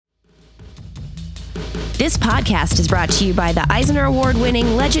This podcast is brought to you by the Eisner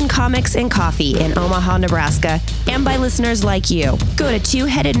Award-winning Legend Comics and Coffee in Omaha, Nebraska, and by listeners like you. Go to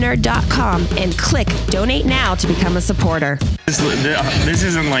twoheadednerd.com and click Donate Now to become a supporter. This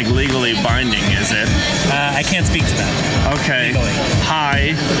isn't like legally binding, is it? I can't speak to that. Okay. Legally.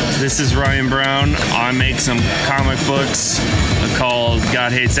 Hi, this is Ryan Brown. I make some comic books called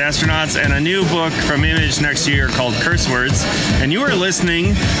God Hates Astronauts and a new book from Image next year called Curse Words. And you are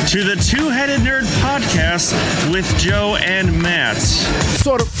listening to the Two-Headed Nerd Podcast with Joe and Matt.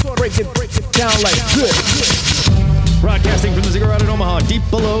 Sort of break it down like this. Broadcasting from the Ziggurat in Omaha, deep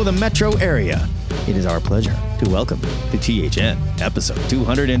below the metro area. It is our pleasure to welcome to THN episode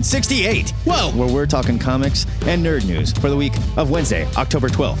 268. Whoa! Where we're talking comics and nerd news for the week of Wednesday, October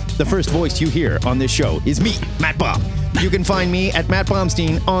 12th. The first voice you hear on this show is me, Matt Baum. You can find me at Matt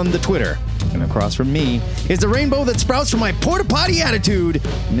Baumstein on the Twitter. And across from me is the rainbow that sprouts from my porta potty attitude,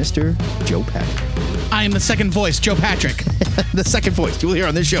 Mr. Joe Patrick. I am the second voice, Joe Patrick. The second voice you will hear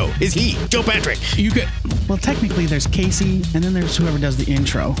on this show is he, Joe Patrick. Well, technically there's Casey, and then there's whoever does the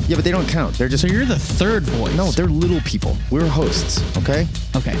intro. Yeah, but they don't count. They're just... So you're the third voice. No, they're little people. We're hosts, okay?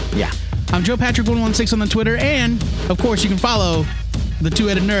 Okay. Yeah. I'm Joe Patrick 116 on the Twitter, and of course you can follow the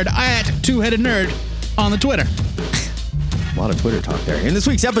Two-Headed Nerd at Two-Headed Nerd on the Twitter. A lot of Twitter talk there. In this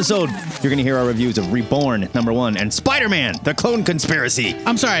week's episode, you're going to hear our reviews of Reborn #1 and Spider-Man: The Clone Conspiracy.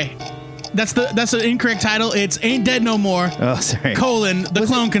 I'm sorry. That's the incorrect title. It's Ain't Dead No More, Oh, sorry. The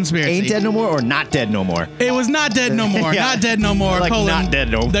Clone Conspiracy. Ain't Dead No More or Not Dead No More? It was Not Dead No More. Yeah. Not Dead No More, Like Not Dead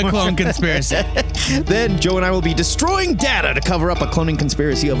No The More. Clone Conspiracy. Then Joe and I will be destroying data to cover up a cloning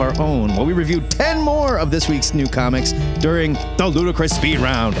conspiracy of our own while we review 10 more of this week's new comics during the ludicrous speed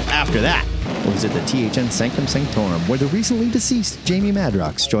round. After that, we'll visit the THN Sanctum Sanctorum, where the recently deceased Jamie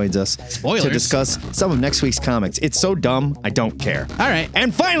Madrox joins us Spoilers. to discuss some of next week's comics. It's so dumb, I don't care. All right.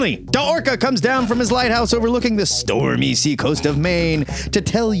 And finally, Da Orca comes down from his lighthouse overlooking the stormy seacoast of Maine to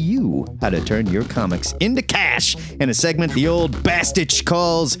tell you how to turn your comics into cash in a segment the old Bastich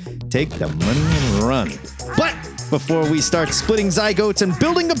calls Take the Money and Run. But before we start splitting zygotes and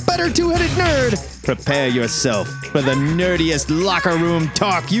building a better two-headed nerd, prepare yourself for the nerdiest locker room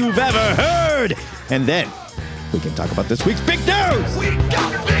talk you've ever heard. And then we can talk about this week's big news. We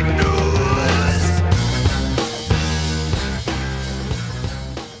got big news.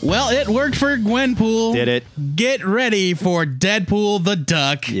 Well, it worked for Gwenpool. Did it? Get ready for Deadpool the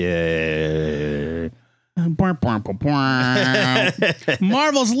Duck. Yeah.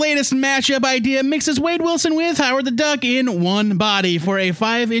 Marvel's latest mashup idea mixes Wade Wilson with Howard the Duck in one body for a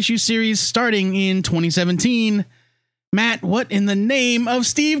 5-issue series starting in 2017. Matt, what in the name of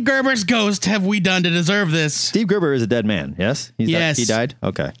Steve Gerber's ghost have we done to deserve this? Steve Gerber is a dead man, yes? Yes. He died?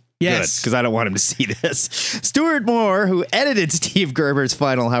 Okay. Yes. Because I don't want him to see this. Stuart Moore, who edited Steve Gerber's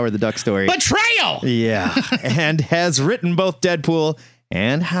final Howard the Duck story. Betrayal! Yeah. And has written both Deadpool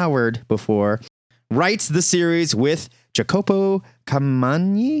and Howard before, writes the series with Jacopo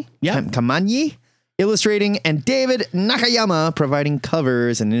Camagni? Yep. Camagni? Illustrating, and David Nakayama providing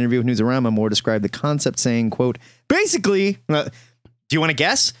covers. In an interview with Newsarama, Moore described the concept saying, quote, basically, do you want to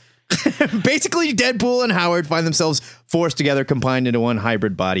guess? Basically, Deadpool and Howard find themselves forced together, combined into one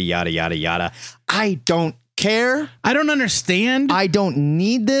hybrid body, yada, yada, yada. I don't care. I don't understand. I don't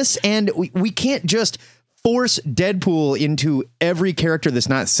need this. And we can't just force Deadpool into every character that's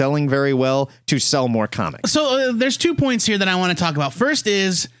not selling very well to sell more comics. So there's 2 points here that I want to talk about. First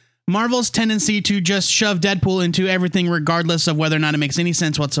is Marvel's tendency to just shove Deadpool into everything regardless of whether or not it makes any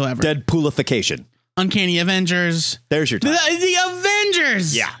sense whatsoever. Deadpoolification. Uncanny Avengers. There's your time. The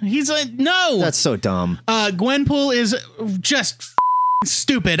Avengers. Yeah. He's like, no. That's so dumb. Gwenpool is just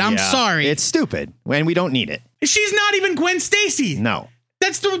stupid. I'm Yeah, sorry. It's stupid, and we don't need it. She's not even Gwen Stacy. No.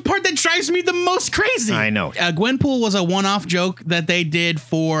 That's the part that drives me the most crazy. I know. Gwenpool was a one-off joke that they did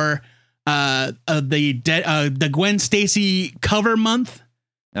for the Gwen Stacy cover month.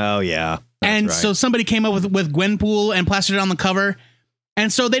 Oh, yeah. And right. so somebody came up with Gwenpool and plastered it on the cover.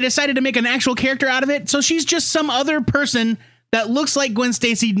 And so they decided to make an actual character out of it. So she's just some other person that looks like Gwen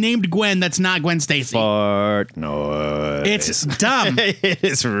Stacy named Gwen that's not Gwen Stacy. Fart noise. It's dumb. It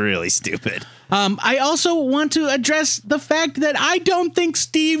is really stupid. I also want to address the fact that I don't think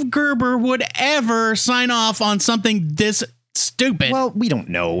Steve Gerber would ever sign off on something this stupid. Well, we don't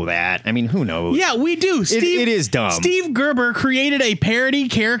know that. I mean, who knows? Yeah, we do. It is dumb. Steve Gerber created a parody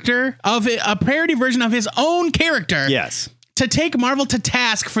character a parody version of his own character. Yes. To take Marvel to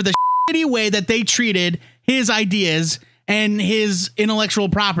task for the shitty way that they treated his ideas and his intellectual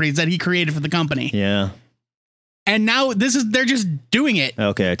properties that he created for the company. Yeah. And now they're just doing it.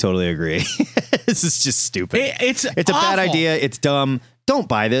 Okay, I totally agree. This is just stupid. It's a bad idea. It's dumb. don't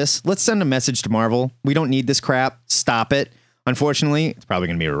buy this. Let's send a message to Marvel. We don't need this crap. Stop it. Unfortunately, it's probably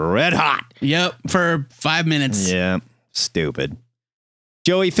going to be red hot. Yep, for 5 minutes. Yeah, stupid.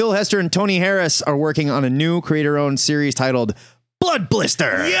 Joey, Phil Hester, and Tony Harris are working on a new creator-owned series titled Blood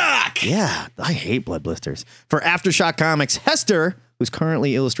Blister. Yuck! Yeah, I hate blood blisters. For Aftershock Comics, Hester, who's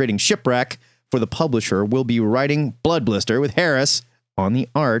currently illustrating Shipwreck for the publisher, will be writing Blood Blister with Harris on the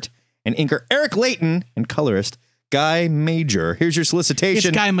art, and inker Eric Layton and colorist Guy Major. Here's your solicitation.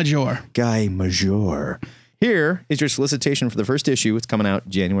 It's Guy Major. Guy Major. Here is your solicitation for the first issue. It's coming out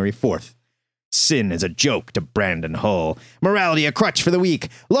January 4th. Sin is a joke to Brandon Hull. Morality a crutch for the weak.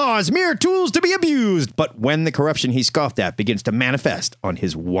 Laws mere tools to be abused. But when the corruption he scoffed at begins to manifest on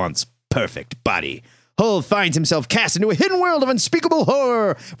his once perfect body, Hull finds himself cast into a hidden world of unspeakable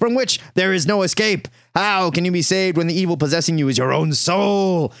horror from which there is no escape. How can you be saved when the evil possessing you is your own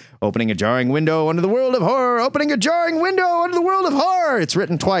soul? Opening a jarring window under the world of horror. Opening a jarring window under the world of horror. It's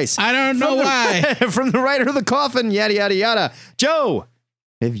written twice. I don't know why. From the writer of The Coffin, yada, yada, yada. Joe,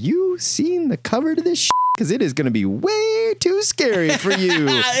 have you seen the cover to this shit? Because it is going to be way too scary for you.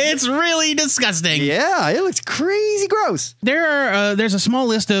 It's really disgusting. Yeah, it looks crazy gross. There's a small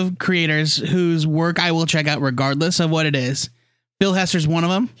list of creators whose work I will check out regardless of what it is. Phil Hester's one of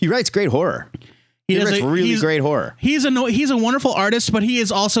them. He writes great horror. He writes really great horror. He's a wonderful artist, but he is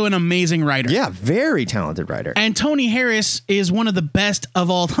also an amazing writer. Yeah, very talented writer. And Tony Harris is one of the best of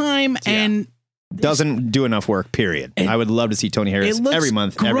all time, and doesn't do enough work, period. I would love to see Tony Harris every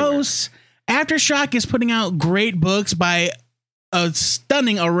month. Gross. Everywhere. Aftershock is putting out great books by a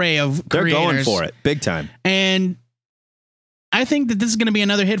stunning array of creators. They're going for it, big time. And I think that this is going to be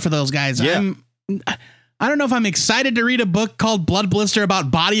another hit for those guys. Yeah. I don't know if I'm excited to read a book called Blood Blister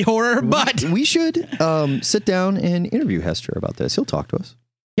about body horror, but we should sit down and interview Hester about this. He'll talk to us.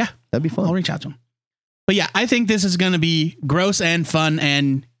 Yeah, that'd be fun. I'll reach out to him. But yeah, I think this is going to be gross and fun,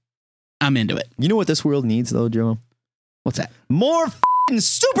 and I'm into it. You know what this world needs, though, Joe? What's that? More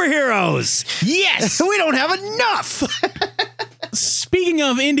superheroes. Yes. We don't have enough. Speaking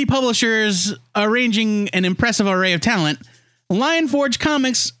of indie publishers arranging an impressive array of talent, Lionforge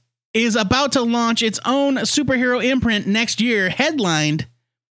Comics is about to launch its own superhero imprint next year, headlined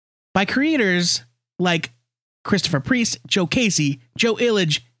by creators like Christopher Priest, Joe Casey, Joe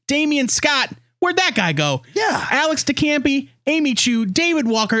Illidge, Damian Scott. Where'd that guy go? Yeah. Alex DeCampi, Amy Chu, David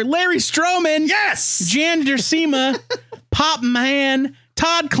Walker, Larry Stroman. Yes. Jan Dersima, Pop Mahan,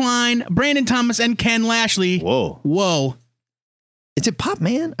 Todd Klein, Brandon Thomas, and Ken Lashley. Whoa. Is it Pop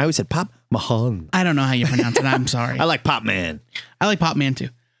Man? I always said Pop Mahan. I don't know how you pronounce it. I'm sorry. I like Pop Man. I like Pop Man too.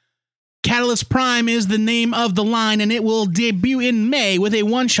 Catalyst Prime is the name of the line, and it will debut in May with a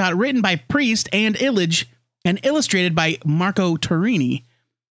one-shot written by Priest and Illidge and illustrated by Marco Torrini,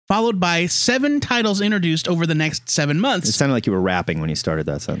 followed by 7 titles introduced over the next 7 months. It sounded like you were rapping when you started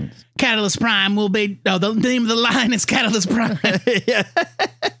that sentence. Catalyst Prime will be... Oh, the name of the line is Catalyst Prime. Yeah.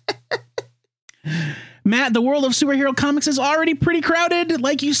 Matt, the world of superhero comics is already pretty crowded.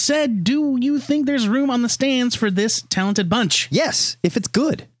 Like you said, do you think there's room on the stands for this talented bunch? Yes, if it's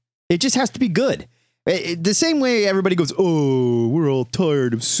good. It just has to be good. The same way everybody goes, oh, we're all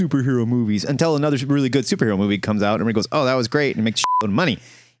tired of superhero movies, until another really good superhero movie comes out and everybody goes, oh, that was great, and it makes shitload of money.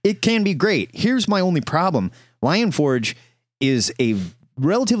 It can be great. Here's my only problem. Lionforge is a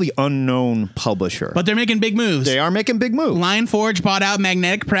relatively unknown publisher. But they're making big moves. They are making big moves. Lionforge bought out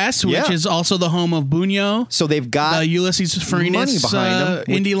Magnetic Press, which is also the home of Bunyo. So they've got the Ulysses Farinas money behind them,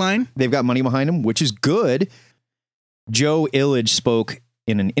 indie line. They've got money behind them, which is good. Joe Illidge spoke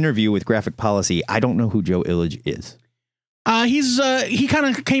in an interview with Graphic Policy. I don't know who Joe Illidge is. He kind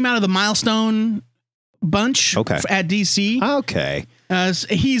of came out of the Milestone bunch at DC. Okay.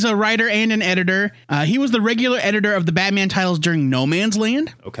 He's a writer and an editor. He was the regular editor of the Batman titles during No Man's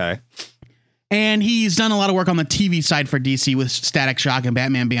Land. Okay. And he's done a lot of work on the TV side for DC with Static Shock and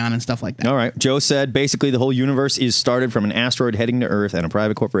Batman Beyond and stuff like that. All right. Joe said basically the whole universe is started from an asteroid heading to Earth, and a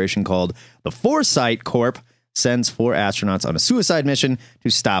private corporation called the Foresight Corp sends 4 astronauts on a suicide mission to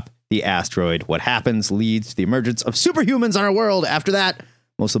stop the asteroid. What happens leads to the emergence of superhumans on our world. After that,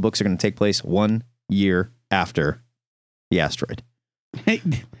 most of the books are going to take place 1 year after the asteroid.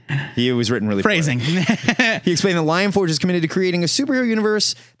 He was written really phrasing. He explained that Lionforge is committed to creating a superhero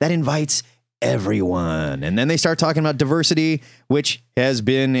universe that invites everyone. And then they start talking about diversity, which has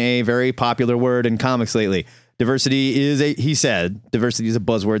been a very popular word in comics lately. Diversity is diversity is a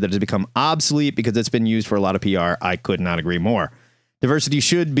buzzword that has become obsolete because it's been used for a lot of PR. I could not agree more. Diversity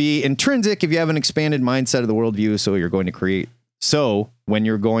should be intrinsic if you have an expanded mindset of the worldview. So when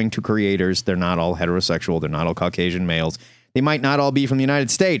you're going to creators, they're not all heterosexual. They're not all Caucasian males. They might not all be from the United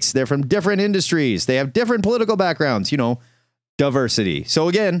States. They're from different industries. They have different political backgrounds. Diversity. So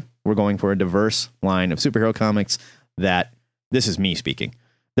again, we're going for a diverse line of superhero comics that, this is me speaking,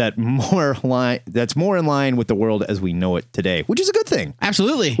 that's more in line with the world as we know it today, which is a good thing.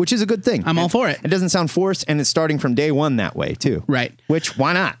 Absolutely. Which is a good thing. I'm all for it. It doesn't sound forced, and it's starting from day one that way, too. Right. Which,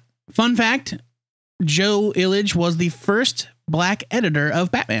 why not? Fun fact, Joe Illidge was the first black editor of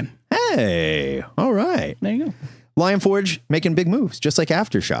Batman. Hey, all right. There you go. Lion Forge making big moves, just like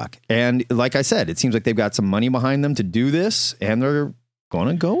Aftershock. And like I said, it seems like they've got some money behind them to do this, and they're going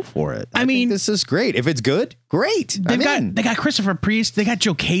to go for it. I mean, think this is great. If it's good, great. They got Christopher Priest. They got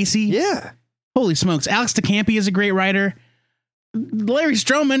Joe Casey. Yeah. Holy smokes. Alex DeCampi is a great writer. Larry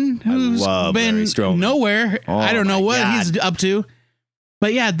Stroman, who's been nowhere. Oh, I don't know what he's up to.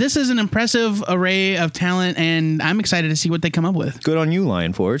 But yeah, this is an impressive array of talent, and I'm excited to see what they come up with. Good on you,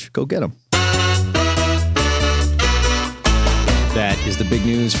 Lion Forge. Go get them. That is the big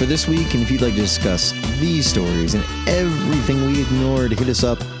news for this week. And if you'd like to discuss these stories and everything we ignored, hit us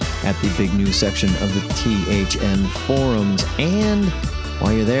up at the big news section of the THN forums. And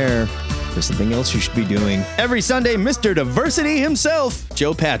while you're there, there's something else you should be doing. Every Sunday, Mr. Diversity himself,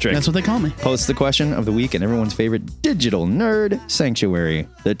 Joe Patrick. That's what they call me. Posts the question of the week in everyone's favorite digital nerd sanctuary,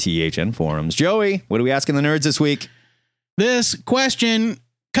 the THN forums. Joey, what are we asking the nerds this week? This question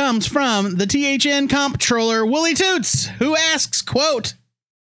comes from the THN comptroller, Willie Toots, who asks, quote,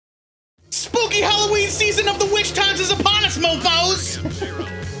 "Spooky Halloween season of the witch times is upon us, mofos!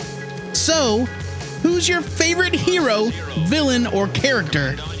 So, who's your favorite hero, villain, or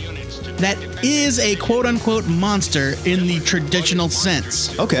character that is a quote-unquote monster in the traditional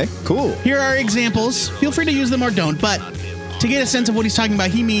sense?" Okay, cool. Here are examples. Feel free to use them or don't, but to get a sense of what he's talking about,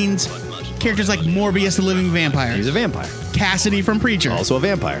 he means characters like Morbius the Living Vampire. He's a vampire. Cassidy from Preacher. Also a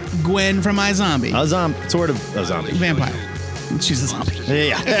vampire. Gwen from iZombie. Sort of a zombie. Vampire. She's a zombie.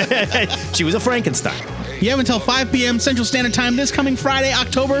 Yeah. She was a Frankenstein. You have until 5 p.m. Central Standard Time this coming Friday,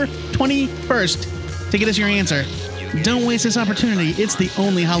 October 21st, to get us your answer. Don't waste this opportunity. It's the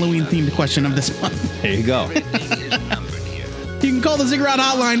only Halloween-themed question of this month. There you go. You can call the Ziggurat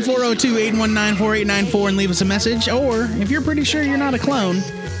hotline, 402-819-4894, and leave us a message. Or, if you're pretty sure you're not a clone,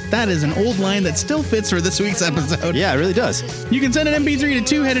 that is an old line that still fits for this week's episode. Yeah, it really does. You can send an MP3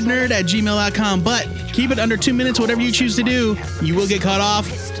 to twoheadednerd@gmail.com, but keep it under 2 minutes, whatever you choose to do. You will get cut off.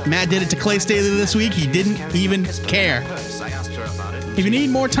 Matt did it to Clay Staley this week. He didn't even care. If you need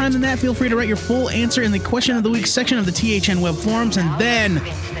more time than that, feel free to write your full answer in the Question of the Week section of the THN web forums, and then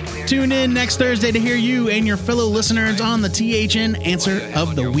tune in next Thursday to hear you and your fellow listeners on the THN Answer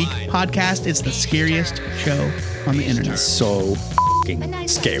of the Week podcast. It's the scariest show on the internet. So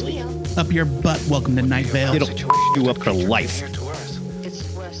scary. Up your butt. Welcome to Night Vale. It'll you up for life.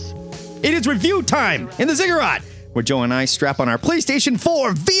 It is review time in the Ziggurat, where Joe and I strap on our PlayStation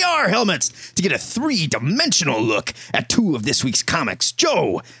 4 VR helmets to get a 3-dimensional look at 2 of this week's comics.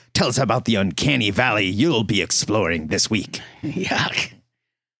 Joe, tell us about the uncanny valley you'll be exploring this week. Yuck.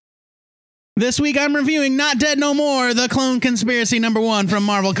 This week I'm reviewing Not Dead No More, The Clone Conspiracy #1 from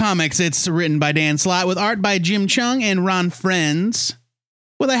Marvel Comics. It's written by Dan Slott with art by Jim Chung and Ron Frenz,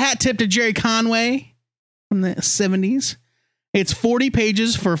 with a hat tip to Jerry Conway from the 70s. It's 40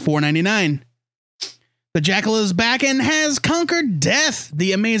 pages for $4.99. The Jackal is back and has conquered death.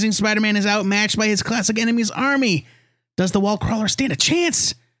 The Amazing Spider-Man is outmatched by his classic enemy's army. Does the wall crawler stand a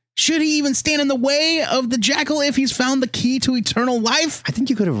chance? Should he even stand in the way of the Jackal if he's found the key to eternal life? I think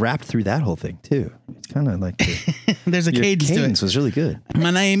you could have rapped through that whole thing, too. It's kind of like... There's a cadence to it. Cadence was really good.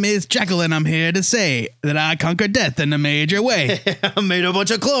 My name is Jackal, and I'm here to say that I conquered death in a major way. I made a bunch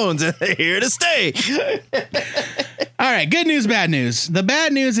of clones, and they're here to stay. All right, good news, bad news. The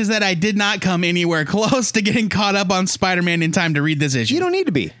bad news is that I did not come anywhere close to getting caught up on Spider-Man in time to read this issue. You don't need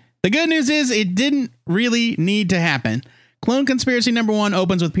to be. The good news is it didn't really need to happen. Clone Conspiracy #1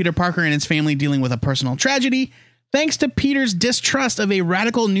 opens with Peter Parker and his family dealing with a personal tragedy, thanks to Peter's distrust of a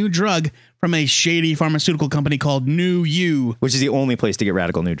radical new drug from a shady pharmaceutical company called New You. Which is the only place to get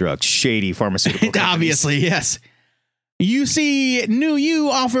radical new drugs. Shady pharmaceutical companies. Obviously, yes. You see, New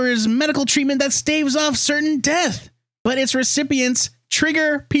You offers medical treatment that staves off certain death, but its recipients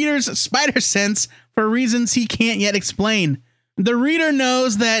trigger Peter's spider sense for reasons he can't yet explain. The reader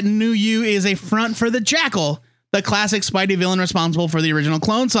knows that New You is a front for the Jackal, the classic Spidey villain responsible for the original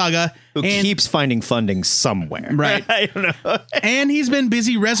Clone Saga. Who keeps finding funding somewhere. Right. I don't know. And he's been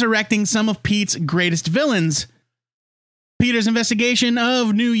busy resurrecting some of Pete's greatest villains. Peter's investigation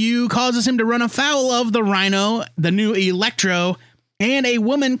of New You causes him to run afoul of the Rhino, the new Electro, and a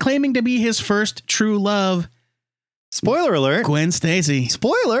woman claiming to be his first true love. Spoiler alert. Gwen Stacy.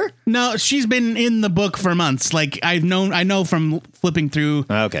 Spoiler. No, she's been in the book for months. Like I know from flipping through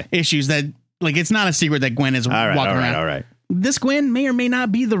Okay. issues that like it's not a secret that Gwen is walking around. All right. this Gwen may or may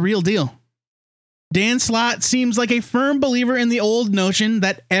not be the real deal. Dan Slott seems like a firm believer in the old notion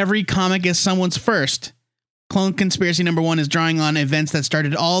that every comic is someone's first. Clone Conspiracy #1 is drawing on events that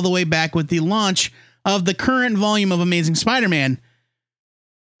started all the way back with the launch of the current volume of Amazing Spider-Man.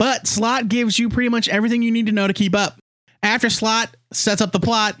 But Slott gives you pretty much everything you need to know to keep up. After Slott sets up the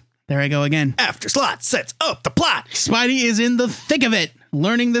plot, there I go again. After Slott sets up the plot. Spidey is in the thick of it,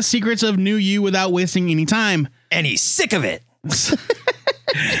 learning the secrets of New You without wasting any time. And he's sick of it.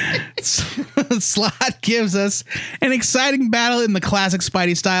 Slott gives us an exciting battle in the classic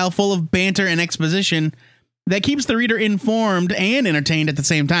Spidey style, full of banter and exposition that keeps the reader informed and entertained at the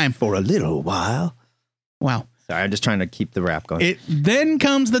same time. For a little while. Wow. Sorry, I'm just trying to keep the rap going. It then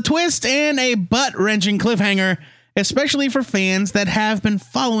comes the twist and a butt-wrenching cliffhanger, especially for fans that have been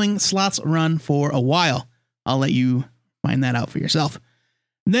following Slott's run for a while. I'll let you find that out for yourself.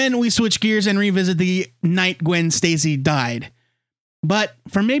 Then we switch gears and revisit the night Gwen Stacy died. But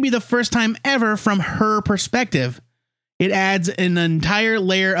for maybe the first time ever from her perspective, it adds an entire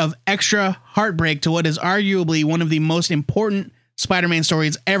layer of extra heartbreak to what is arguably one of the most important Spider-Man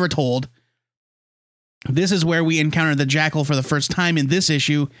stories ever told. This is where we encounter the Jackal for the first time in this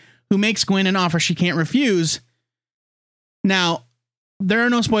issue, who makes Gwen an offer she can't refuse. Now, there are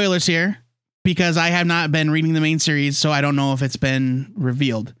no spoilers here, because I have not been reading the main series, so I don't know if it's been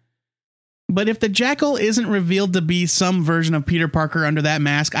revealed. But if the Jackal isn't revealed to be some version of Peter Parker under that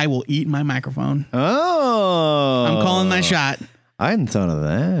mask, I will eat my microphone. Oh. I'm calling my shot. I hadn't thought of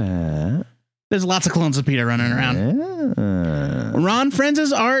that. There's lots of clones of Peter running around. Yeah. Ron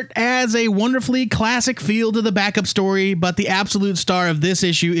Frenz's art adds a wonderfully classic feel to the backup story, but the absolute star of this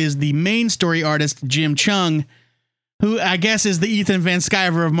issue is the main story artist, Jim Cheung, who I guess is the Ethan Van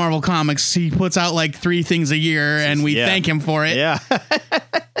Sciver of Marvel Comics. He puts out like 3 things a year, and we thank him for it. Yeah.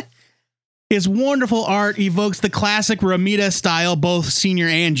 His wonderful art evokes the classic Romita style, both senior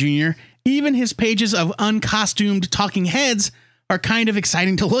and junior. Even his pages of uncostumed talking heads are kind of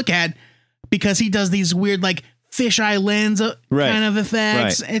exciting to look at, because he does these weird, like, fisheye lens kind of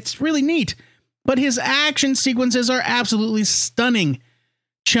effects. Right. It's really neat. But his action sequences are absolutely stunning.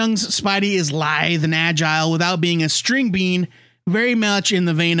 Cheung's Spidey is lithe and agile without being a string bean, very much in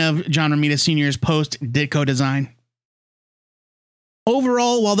the vein of John Romita Sr.'s post-Ditko design.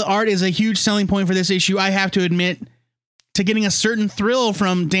 Overall, while the art is a huge selling point for this issue, I have to admit to getting a certain thrill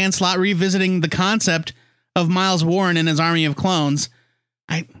from Dan Slott revisiting the concept of Miles Warren and his army of clones.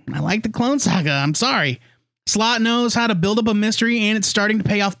 I like the Clone Saga. I'm sorry. Slott knows how to build up a mystery, and it's starting to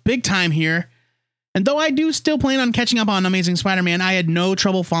pay off big time here. And though I do still plan on catching up on Amazing Spider-Man, I had no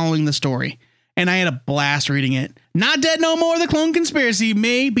trouble following the story, and I had a blast reading it. Not Dead No More, The Clone Conspiracy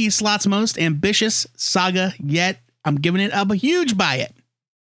may be Slott's most ambitious saga yet. I'm giving it up a huge buy it.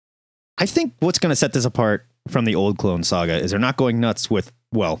 I think what's going to set this apart from the old Clone Saga is they're not going nuts with,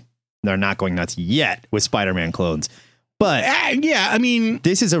 well, they're not going nuts yet with Spider-Man clones. But yeah, I mean,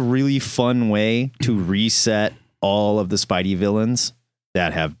 this is a really fun way to reset all of the Spidey villains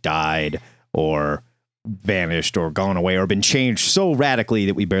that have died or vanished or gone away or been changed so radically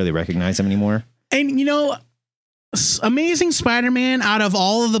that we barely recognize them anymore. And, you know, Amazing Spider-Man, out of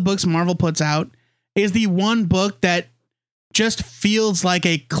all of the books Marvel puts out, is the one book that just feels like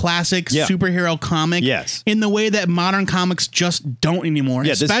a classic superhero comic in the way that modern comics just don't anymore,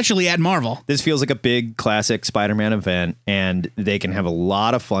 especially at Marvel. This feels like a big classic Spider-Man event, and they can have a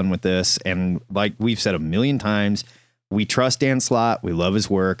lot of fun with this. And like we've said a million times, we trust Dan Slott. We love his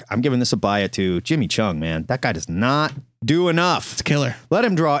work. I'm giving this a buy it to Jimmy Cheung, man. That guy does not do enough. It's a killer. Let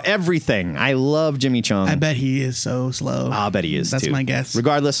him draw everything. I love Jimmy Cheung. I bet he is so slow. I'll bet he is. That's too. my guess.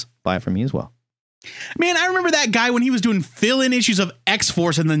 Regardless, buy it from me as well. Man, I remember that guy when he was doing fill-in issues of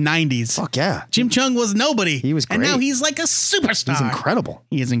X-Force in the 90s. Fuck yeah. Jim Cheung was nobody. He was great. And now he's like a superstar. He's incredible.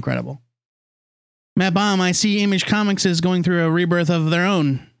 He is incredible. Matt Baum, I see Image Comics is going through a rebirth of their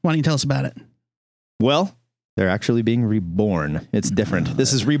own. Why don't you tell us about it? Well, they're actually being reborn. It's different.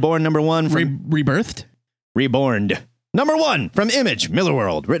 This is Reborn #1 from... Rebirthed? Reborned. #1 from Image, Miller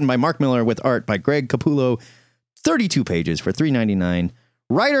World, written by Mark Miller with art by Greg Capullo. 32 pages for $3.99.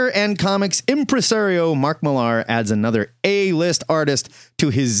 Writer and comics impresario Mark Millar adds another A-list artist to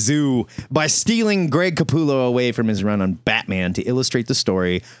his zoo by stealing Greg Capullo away from his run on Batman to illustrate the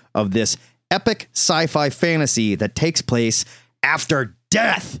story of this epic sci-fi fantasy that takes place after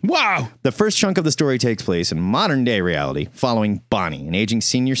death. Wow. The first chunk of the story takes place in modern day reality, following Bonnie, an aging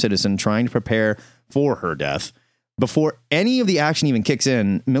senior citizen trying to prepare for her death. Before any of the action even kicks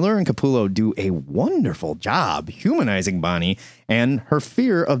in, Miller and Capullo do a wonderful job humanizing Bonnie and her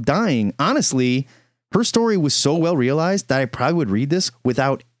fear of dying. Honestly, Her story was so well realized that I probably would read this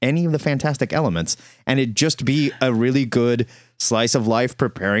without any of the fantastic elements, and it'd just be a really good slice of life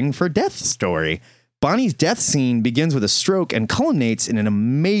preparing for death story. Bonnie's death scene begins with a stroke and culminates in an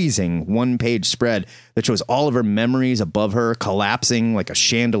amazing one-page spread that shows all of her memories above her collapsing like a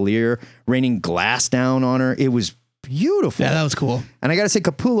chandelier, raining glass down on her. It was beautiful. Yeah, that was cool. And I got to say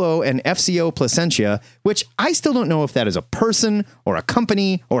Capullo and FCO Placentia, which I still don't know if that is a person or a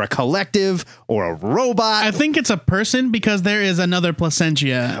company or a collective or a robot. I think it's a person because there is another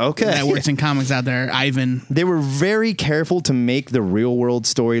Placentia that works in comics out there, Ivan. They were very careful to make the real world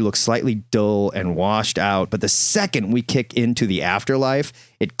story look slightly dull and washed out. But the second we kick into the afterlife,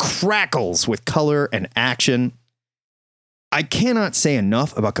 it crackles with color and action. I cannot say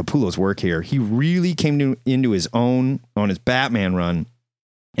enough about Capullo's work here. He really came into his own on his Batman run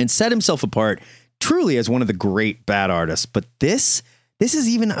and set himself apart truly as one of the great bat artists. But this is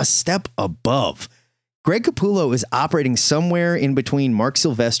even a step above. Greg Capullo is operating somewhere in between Mark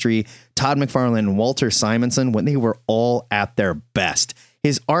Silvestri, Todd McFarlane, and Walter Simonson when they were all at their best.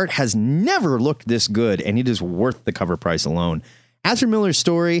 His art has never looked this good, and it is worth the cover price alone. As for Miller's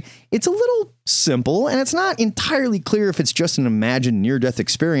story, it's a little simple, and it's not entirely clear if it's just an imagined near-death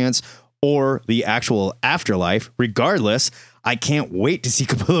experience or the actual afterlife. Regardless, I can't wait to see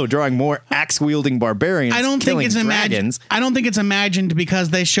Capullo drawing more axe-wielding barbarians. I don't think it's imagined. I don't think it's imagined because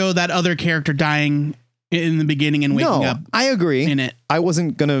they show that other character dying in the beginning and waking up. I agree. In it, I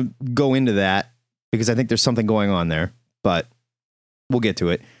wasn't gonna go into that because I think there's something going on there, but we'll get to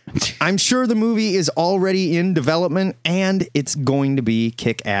it. I'm sure the movie is already in development and it's going to be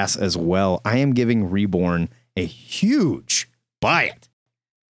kick-ass as well. I am giving Reborn a huge buy it.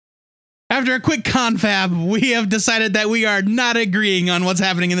 After a quick confab, we have decided that we are not agreeing on what's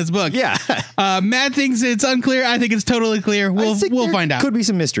happening in this book. Yeah. Matt thinks it's unclear. I think it's totally clear. We'll find out. Could be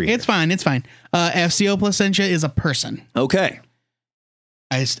some mystery. It's fine. FCO Placentia is a person. Okay.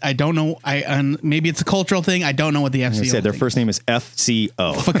 I don't know. Maybe it's a cultural thing. I don't know what the FCO said their first name is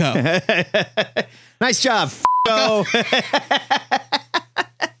FCO. Fucko. Nice job,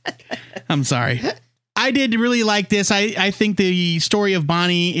 I'm sorry. I did really like this. I think the story of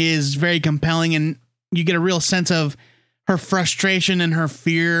Bonnie is very compelling, and you get a real sense of her frustration and her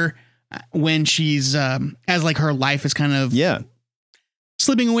fear when she's as like her life is kind of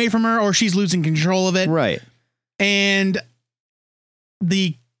slipping away from her, or she's losing control of it. Right. And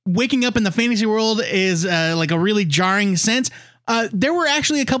the waking up in the fantasy world is like a really jarring sense. There were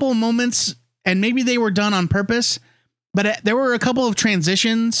actually a couple of moments, and maybe they were done on purpose, but there were a couple of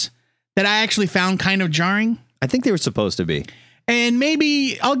transitions that I actually found kind of jarring. I think they were supposed to be. And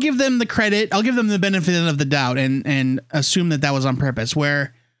maybe I'll give them the credit. I'll give them the benefit of the doubt and assume that was on purpose,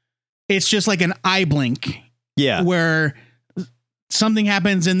 where it's just like an eye blink. Yeah. Where something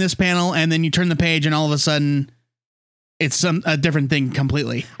happens in this panel and then you turn the page and all of a sudden it's a different thing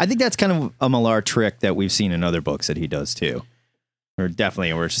completely. I think that's kind of a Millar trick that we've seen in other books that he does too. Or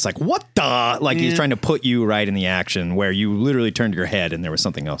definitely where it's just like, what the? Like he's trying to put you right in the action where you literally turned your head and there was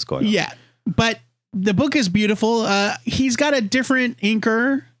something else going on. Yeah. But the book is beautiful. He's got a different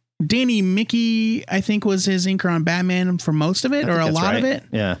inker. Danny Mickey, I think, was his inker on Batman for most of it, or a lot of it.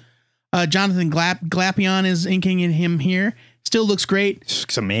 Yeah. Jonathan Glapion is inking in him here. Still looks great.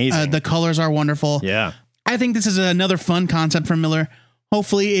 It's amazing. The colors are wonderful. Yeah. I think this is another fun concept from Miller.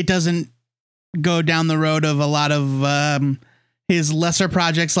 Hopefully it doesn't go down the road of a lot of his lesser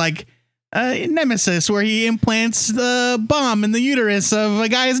projects like Nemesis, where he implants the bomb in the uterus of a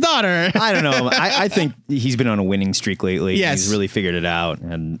guy's daughter. I don't know. I think he's been on a winning streak lately. Yes. He's really figured it out.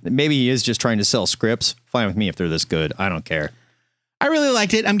 And maybe he is just trying to sell scripts. Fine with me if they're this good. I don't care. I really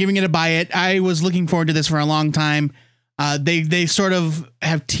liked it. I'm giving it a buy it. I was looking forward to this for a long time. They sort of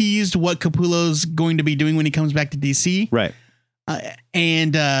have teased what Capullo's going to be doing when he comes back to DC. Right.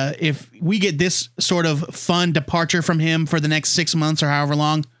 And if we get this sort of fun departure from him for the next 6 months or however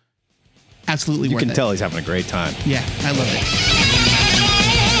long, absolutely worth it. You can tell he's having a great time. Yeah, I love it.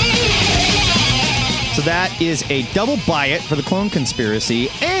 So that is a double buy it for the Clone Conspiracy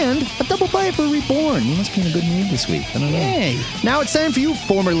and a double buy it for Reborn. You must be in a good mood this week. I don't know. Yay. Now it's time for you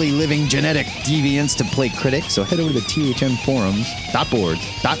formerly living genetic deviants to play critic. So head over to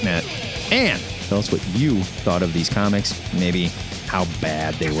thnforums.boards.net and tell us what you thought of these comics. Maybe how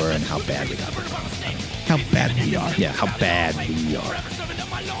bad they were and how bad we got them. How bad we are. Yeah, how bad we are.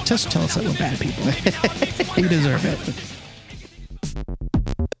 Just tell us that we're bad people. You deserve it.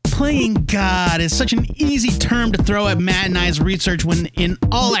 Playing God is such an easy term to throw at Matt and I's research when, in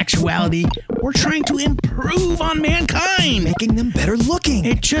all actuality, we're trying to improve on mankind. Making them better looking.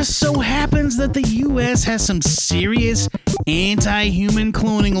 It just so happens that the U.S. has some serious anti-human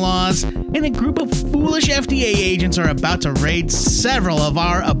cloning laws, and a group of foolish FDA agents are about to raid several of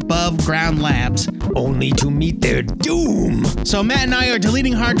our above-ground labs. Only to meet their doom. So Matt and I are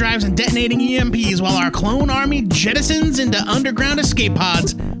deleting hard drives and detonating EMPs while our clone army jettisons into underground escape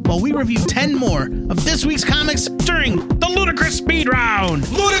pods while we review 10 more of this week's comics during the Ludicrous Speed Round.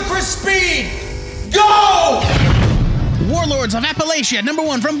 Ludicrous Speed! Go! Warlords of Appalachia,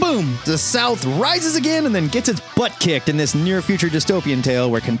 #1 from Boom. The South rises again and then gets its butt kicked in this near-future dystopian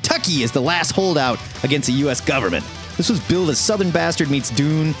tale where Kentucky is the last holdout against the U.S. government. This was billed as Southern Bastard meets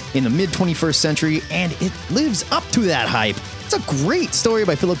Dune in the mid-21st century, and it lives up to that hype. It's a great story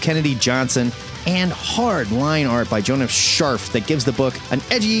by Philip Kennedy Johnson and hard line art by Jonah Scharf that gives the book an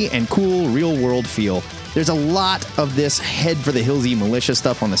edgy and cool real-world feel. There's a lot of this head-for-the-hillsy militia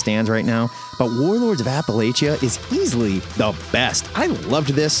stuff on the stands right now, but Warlords of Appalachia is easily the best. I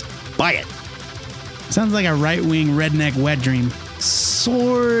loved this. Buy it. Sounds like a right-wing redneck wet dream.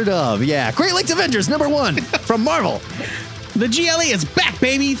 Sort of, yeah. Great Lakes Avengers, #1 from Marvel. The GLE is back,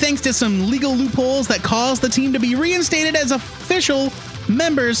 baby, thanks to some legal loopholes that caused the team to be reinstated as official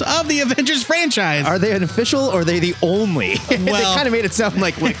members of the Avengers franchise. Are they an official or are they the only? They Well- kind of made it sound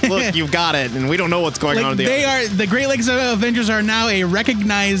like look, you've got it, and we don't know what's going on with The Great Lakes Avengers are now a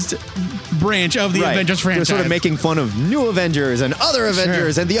recognized branch of the Avengers franchise. They're sort of making fun of new Avengers and other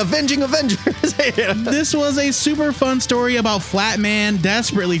Avengers and the Avenging Avengers. This was a super fun story about Flatman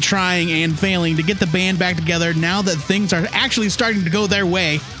desperately trying and failing to get the band back together now that things are actually starting to go their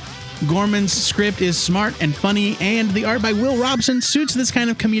way. Gorman's script is smart and funny, and the art by Will Robson suits this kind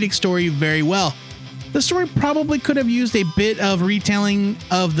of comedic story very well. The story probably could have used a bit of retelling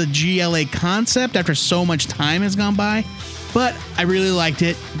of the GLA concept after so much time has gone by, but I really liked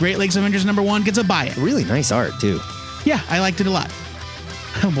it. Great Lakes Avengers #1 gets a buy it. Really nice art, too. Yeah, I liked it a lot.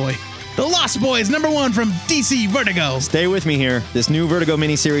 Oh boy. The Lost Boys #1 from DC Vertigo. Stay with me here. This new Vertigo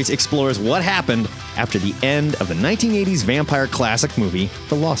miniseries explores what happened after the end of the 1980s vampire classic movie,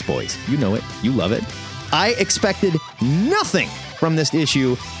 The Lost Boys. You know it. You love it. I expected nothing from this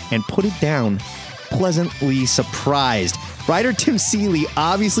issue and put it down pleasantly surprised. Writer Tim Seeley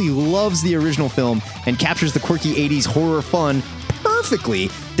obviously loves the original film and captures the quirky 80s horror fun perfectly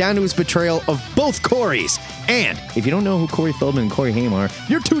down to his portrayal of both Corys. And if you don't know who Corey Feldman and Corey Haim are,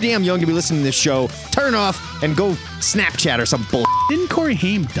 you're too damn young to be listening to this show. Turn off and go Snapchat or some bull. Didn't Corey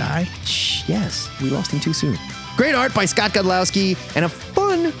Haim die? Yes, we lost him too soon. Great art by Scott Godlowski and a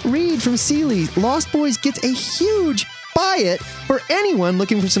fun read from Seeley. Lost Boys gets a huge buy it for anyone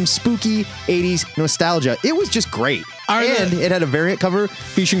looking for some spooky 80s nostalgia. It was just great. And it had a variant cover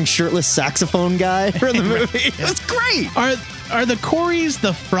featuring shirtless saxophone guy from the movie. It was great. Are the Corys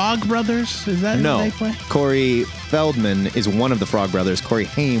the Frog Brothers? Is that who they play? Corey Feldman is one of the Frog Brothers. Corey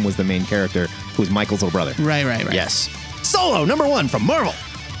Haim was the main character, who was Michael's little brother. Right. Yes. Solo, #1 from Marvel.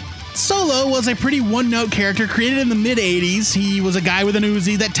 Solo was a pretty one-note character created in the mid-'80s. He was a guy with an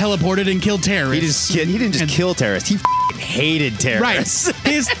Uzi that teleported and killed terrorists. He didn't just kill terrorists. He hated terrorists.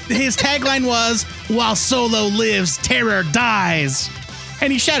 Right. His tagline was, "While Solo lives, terror dies."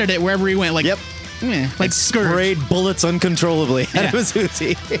 And he shouted it wherever he went. Like Scourge. Sprayed bullets uncontrollably out of his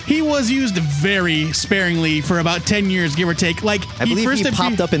Uzi. He was used very sparingly for about 10 years, give or take. Like I believe he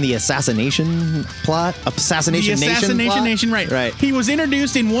popped up in the Assassination plot. Assassination Nation, right. Right. He was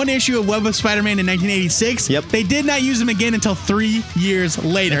introduced in one issue of Web of Spider-Man in 1986. Yep. They did not use him again until 3 years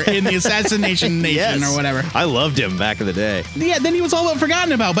later in the Assassination Nation or whatever. I loved him back in the day. Yeah, then he was all but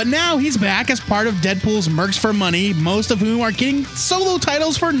forgotten about, but now he's back as part of Deadpool's Mercs for Money, most of whom are getting solo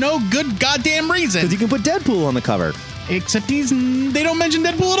titles for no good goddamn reason. Because you can put Deadpool on the cover. Except they don't mention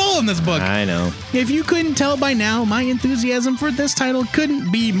Deadpool at all in this book. I know. If you couldn't tell by now, my enthusiasm for this title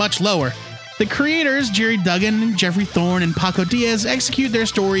couldn't be much lower. The creators, Jerry Duggan and Jeffrey Thorne and Paco Diaz, execute their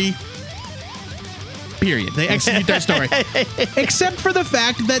story. Period. They execute their story. Except for the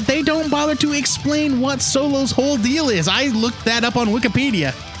fact that they don't bother to explain what Solo's whole deal is. I looked that up on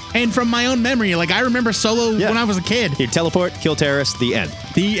Wikipedia. And from my own memory, like I remember Solo when I was a kid. He'd teleport, kill terrorists, the end.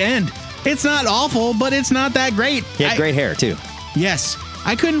 The end. It's not awful, but it's not that great. He had great hair, too. Yes.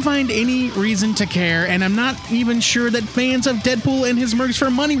 I couldn't find any reason to care, and I'm not even sure that fans of Deadpool and his Mercs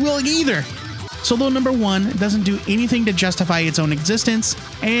for Money will either. Solo #1 doesn't do anything to justify its own existence,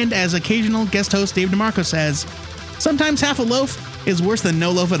 and as occasional guest host Dave DeMarco says, sometimes half a loaf is worse than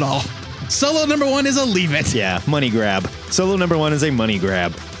no loaf at all. Solo #1 is a leave it. Yeah, money grab. Solo #1 is a money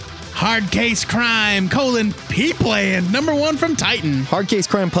grab. Hard Case Crime, Peepland, #1 from Titan. Hard Case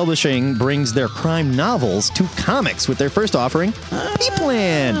Crime Publishing brings their crime novels to comics with their first offering,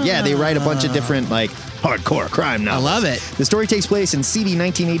 Peepland. Yeah, they write a bunch of different, like, hardcore crime novels. I love it. The story takes place in seedy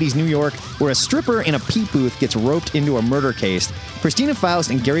 1980s New York, where a stripper in a peep booth gets roped into a murder case. Christina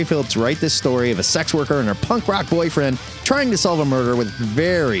Faust and Gary Phillips write this story of a sex worker and her punk rock boyfriend trying to solve a murder with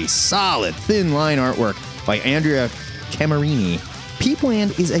very solid, thin line artwork by Andrea Camarini.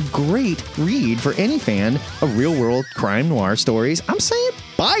 Peepland is a great read for any fan of real-world crime noir stories. I'm saying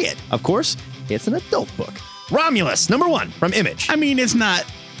buy it. Of course, it's an adult book. Romulus, number 1 from Image. I mean, it's not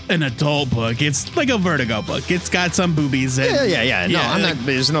an adult book. It's like a Vertigo book. It's got some boobies. And, Yeah. No, I'm not.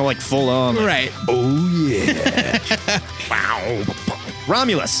 There's no like full on. Right. Oh yeah. Wow.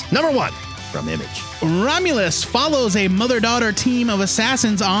 Romulus, number 1 from Image. Romulus follows a mother-daughter team of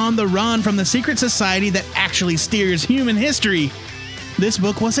assassins on the run from the secret society that actually steers human history. This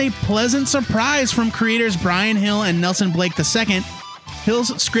book was a pleasant surprise from creators Brian Hill and Nelson Blake II.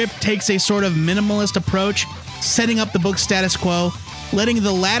 Hill's script takes a sort of minimalist approach, setting up the book's status quo, letting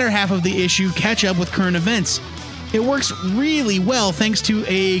the latter half of the issue catch up with current events. It works really well thanks to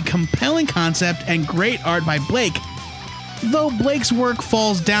a compelling concept and great art by Blake. Though Blake's work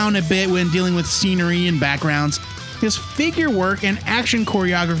falls down a bit when dealing with scenery and backgrounds, his figure work and action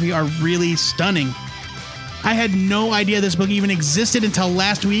choreography are really stunning. I had no idea this book even existed until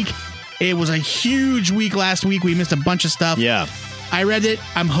last week. It was a huge week last week. We missed a bunch of stuff. Yeah. I read it.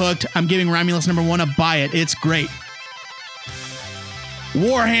 I'm hooked. I'm giving Romulus number 1 a buy it. It's great.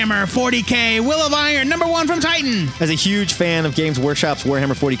 Warhammer 40K, Will of Iron, number 1 from Titan. As a huge fan of Games Workshop's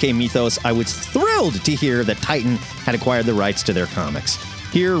Warhammer 40K mythos, I was thrilled to hear that Titan had acquired the rights to their comics.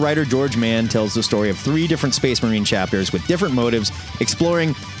 Here, writer George Mann tells the story of 3 different Space Marine chapters with different motives, exploring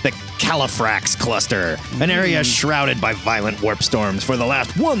the Califrax Cluster, an area shrouded by violent warp storms for the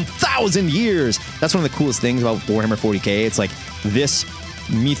last 1,000 years. That's one of the coolest things about Warhammer 40K. It's like this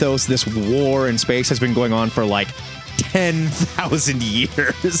mythos, this war in space has been going on for like 10,000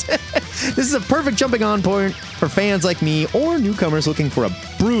 years. This is a perfect jumping on point for fans like me or newcomers looking for a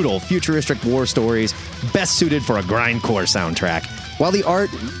brutal, futuristic war stories best suited for a grindcore soundtrack. While the art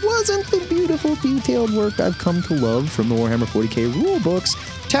wasn't the beautiful, detailed work I've come to love from the Warhammer 40K rulebooks,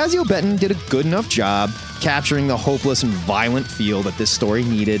 Tazio Benton did a good enough job capturing the hopeless and violent feel that this story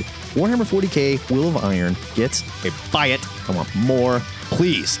needed. Warhammer 40K Will of Iron gets a buy it. I want more,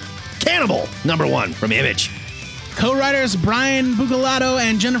 please. Cannibal, number 1 from Image. Co-writers Brian Bucalato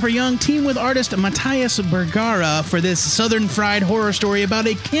and Jennifer Young team with artist Matthias Bergara for this southern fried horror story about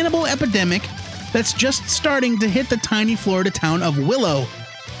a cannibal epidemic that's just starting to hit the tiny Florida town of Willow.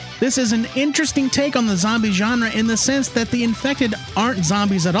 This is an interesting take on the zombie genre in the sense that the infected aren't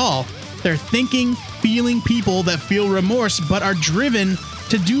zombies at all. They're thinking, feeling people that feel remorse but are driven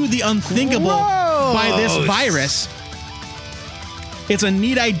to do the unthinkable by this virus. It's a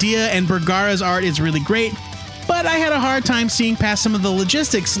neat idea and Bergara's art is really great, but I had a hard time seeing past some of the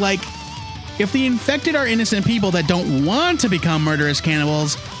logistics, like if the infected are innocent people that don't want to become murderous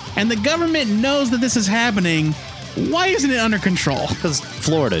cannibals, and the government knows that this is happening, why isn't it under control? Because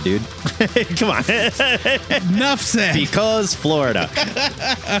Florida, dude. Come on. Enough said. Because Florida.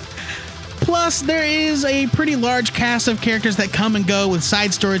 Plus, there is a pretty large cast of characters that come and go with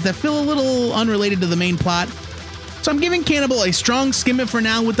side stories that feel a little unrelated to the main plot. So I'm giving Cannibal a strong skim it for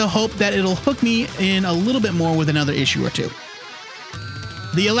now with the hope that it'll hook me in a little bit more with another issue or 2.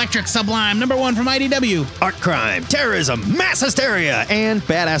 The Electric Sublime, number 1 from IDW. Art crime, terrorism, mass hysteria, and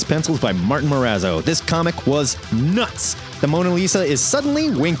badass pencils by Martin Morazzo. This comic was nuts. The Mona Lisa is suddenly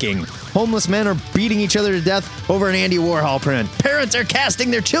winking. Homeless men are beating each other to death over an Andy Warhol print. Parents are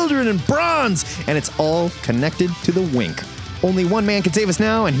casting their children in bronze, and it's all connected to the wink. Only one man can save us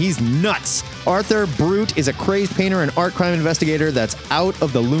now, and he's nuts. Arthur Brute is a crazed painter and art crime investigator that's out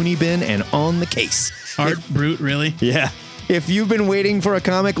of the loony bin and on the case. Art Brute, really? Yeah. If you've been waiting for a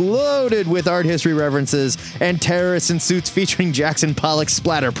comic loaded with art history references and terrorists in suits featuring Jackson Pollock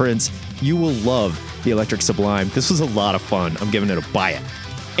splatter prints, you will love The Electric Sublime. This was a lot of fun. I'm giving it a buy it.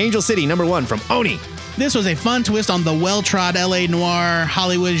 Angel City, number 1 from Oni. This was a fun twist on the well-trod LA noir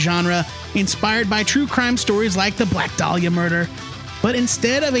Hollywood genre, inspired by true crime stories like the Black Dahlia murder. But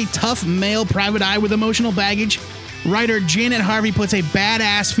instead of a tough male private eye with emotional baggage, writer Janet Harvey puts a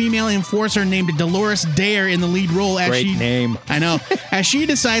badass female enforcer named Dolores Dare in the lead role as Great name. I know. As she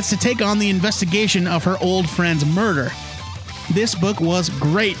decides to take on the investigation of her old friend's murder. This book was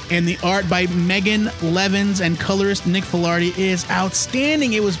great, and the art by Megan Levins and colorist Nick Filardi is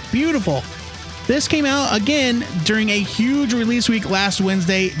outstanding. It was beautiful. This came out again during a huge release week last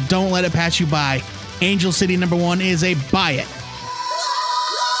Wednesday. Don't let it pass you by. Angel City number 1 is a buy it.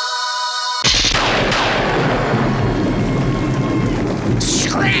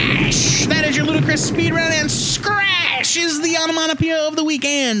 Scratch! That is your ludicrous speed round, and scratch is the onomatopoeia of the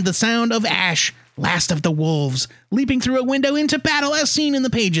weekend. The sound of ash Last of the Wolves, leaping through a window into battle as seen in the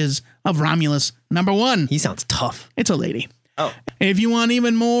pages of Romulus #1. He sounds tough. It's a lady. Oh. If you want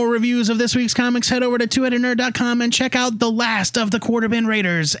even more reviews of this week's comics, head over to twoheadednerd.com and check out The Last of the Quarterbin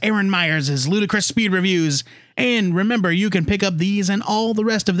Raiders, Aaron Myers' ludicrous speed reviews. And remember, you can pick up these and all the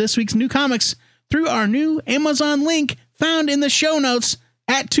rest of this week's new comics through our new Amazon link found in the show notes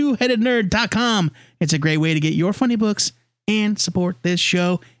at twoheadednerd.com. It's a great way to get your funny books and support this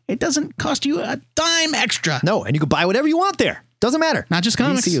show. It doesn't cost you a dime extra. No, and you can buy whatever you want there. Doesn't matter. Not just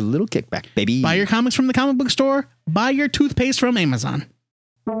comics. You see a little kickback, baby. Buy your comics from the comic book store. Buy your toothpaste from Amazon.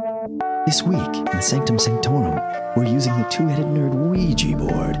 This week in the Sanctum Sanctorum, we're using the Two-Headed Nerd Ouija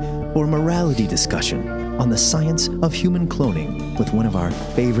board for a morality discussion on the science of human cloning with one of our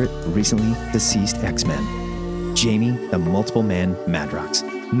favorite recently deceased X-Men, Jamie the Multiple Man Madrox.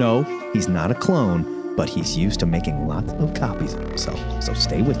 No, he's not a clone, but he's used to making lots of copies of himself, so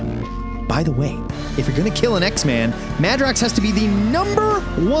stay with me. By the way, if you're going to kill an X-Man, Madrox has to be the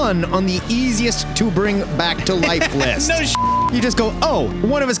 #1 on the easiest to bring back to life list. You just go, oh,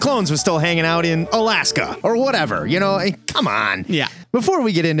 one of his clones was still hanging out in Alaska or whatever, you know, come on. Yeah. Before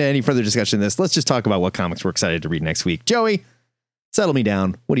we get into any further discussion of this, let's just talk about what comics we're excited to read next week. Joey, settle me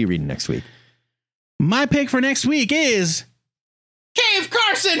down. What are you reading next week? My pick for next week is Cave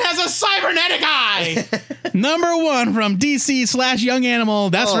Carson has a cybernetic eye. #1 from DC/Young Animal.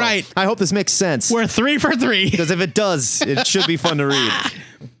 That's right. I hope this makes sense. We're 3 for 3. Because if it does, it should be fun to read.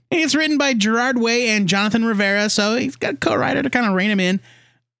 It's written by Gerard Way and Jonathan Rivera, so he's got a co-writer to kind of rein him in.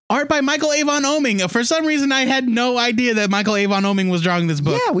 Art by Michael Avon Oeming. For some reason, I had no idea that Michael Avon Oeming was drawing this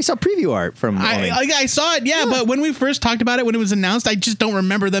book. Yeah, we saw preview art from Oeming. I saw it, yeah, but when we first talked about it, when it was announced, I just don't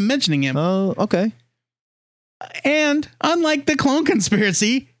remember them mentioning him. Oh, okay. And unlike the Clone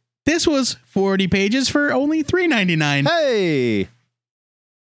Conspiracy, this was 40 pages for only $3.99. Hey!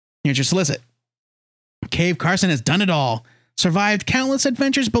 Here's your solicit. Cave Carson has done it all. Survived countless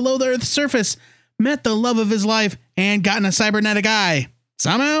adventures below the Earth's surface, met the love of his life, and gotten a cybernetic eye.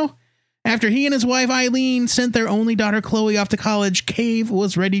 Somehow, after he and his wife Eileen sent their only daughter Chloe off to college, Cave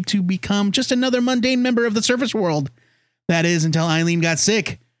was ready to become just another mundane member of the surface world. That is, until Eileen got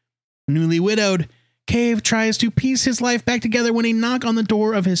sick. Newly widowed, Cave tries to piece his life back together when a knock on the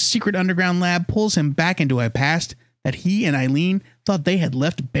door of his secret underground lab pulls him back into a past that he and Eileen thought they had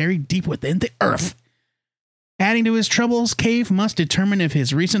left buried deep within the earth. Adding to his troubles, Cave must determine if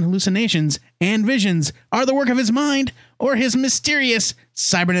his recent hallucinations and visions are the work of his mind or his mysterious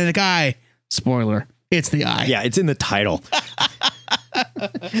cybernetic eye. Spoiler, it's the eye. Yeah, it's in the title.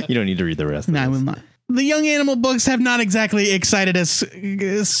 You don't need to read the rest. No, I will not. The Young Animal books have not exactly excited us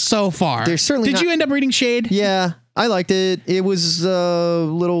so far. They're certainly Did you end up reading Shade? Yeah, I liked it. It was a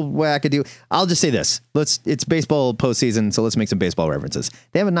little wackadoo. I'll just say this. It's baseball postseason, so let's make some baseball references.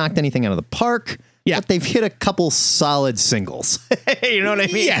 They haven't knocked anything out of the park. Yeah. But they've hit a couple solid singles. You know what I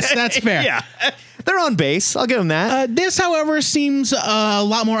mean? Yes, that's fair. Yeah. They're on base. I'll give them that. This, however, seems a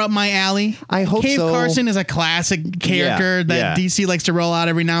lot more up my alley. I hope Cave so. Carson is a classic character that DC likes to roll out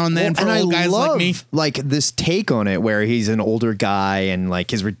every now and then for old guys like me. Like this take on it where he's an older guy and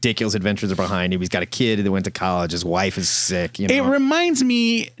like his ridiculous adventures are behind him. He's got a kid that went to college. His wife is sick. You know? It reminds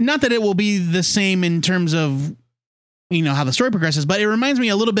me, not that it will be the same in terms of, you know, how the story progresses, but it reminds me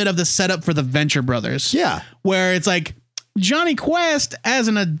a little bit of the setup for the Venture Brothers. Yeah. Where it's like Johnny Quest as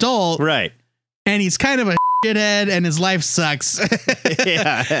an adult. Right. And he's kind of a shithead and his life sucks.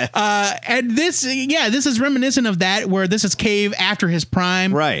 Yeah. And this is reminiscent of that, where this is Cave after his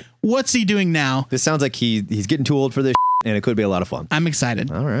prime. Right. What's he doing now? This sounds like he's getting too old for this and it could be a lot of fun. I'm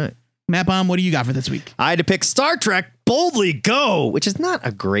excited. All right. Matt Baum, what do you got for this week? I had to pick Star Trek Boldly Go, which is not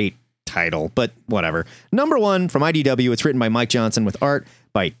a great title, but whatever. #1 from IDW. It's written by Mike Johnson with art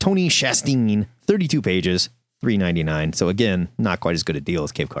by Tony Chastain. 32 pages, $3.99. So again, not quite as good a deal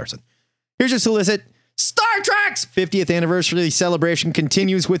as Cave Carson. Here's your solicit. Star Trek's 50th anniversary celebration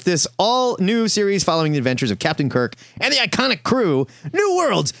continues with this all-new series following the adventures of Captain Kirk and the iconic crew. New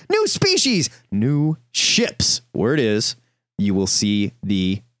worlds, new species, new ships. Word is, you will see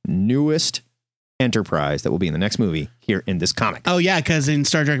the newest Enterprise that will be in the next movie here in this comic. Oh, yeah, because in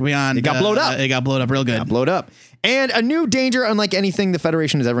Star Trek Beyond, it got blowed up. It got blowed up real good. Got blowed up. And a new danger unlike anything the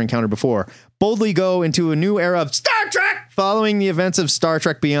Federation has ever encountered before. Boldly go into a new era of Star Trek following the events of Star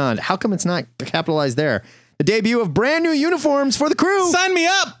Trek Beyond. How come it's not capitalized there? The debut of brand new uniforms for the crew. Sign me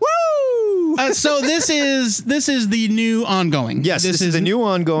up. Woo! So this is the new ongoing. Yes, this is the new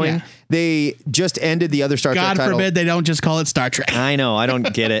ongoing. Yeah. They just ended the other Star Trek God title. forbid they don't just call it Star Trek. I know. I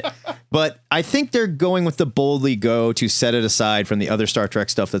don't get it. But I think they're going with the boldly go to set it aside from the other Star Trek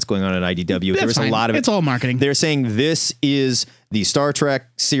stuff that's going on at IDW. There was a lot of it. It's all marketing. They're saying this is the Star Trek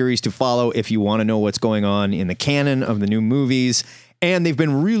series to follow if you want to know what's going on in the canon of the new movies. And they've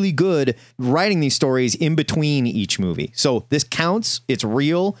been really good writing these stories in between each movie. So this counts. It's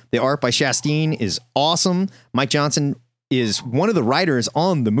real. The art by Chastain is awesome. Mike Johnson is one of the writers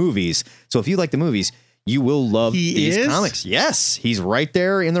on the movies. So if you like the movies, you will love these comics. Yes, he's right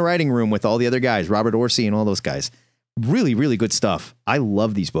there in the writing room with all the other guys, Robert Orsi and all those guys. Really, really good stuff. I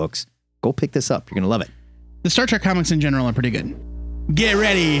love these books. Go pick this up. You're going to love it. The Star Trek comics in general are pretty good. Get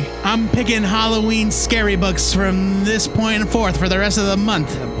ready. I'm picking Halloween scary books from this point forth for the rest of the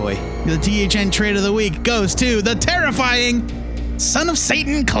month. Oh boy. The THN trade of the week goes to the terrifying Son of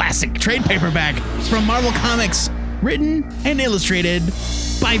Satan classic trade paperback from Marvel Comics, written and illustrated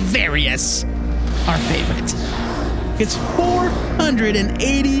by Various, our favorite. It's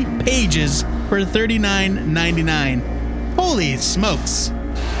 480 pages for $39.99. Holy smokes.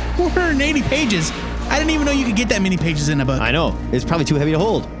 480 pages. I didn't even know you could get that many pages in a book. I know. It's probably too heavy to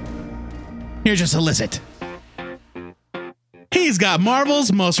hold. Here's your solicit. He's got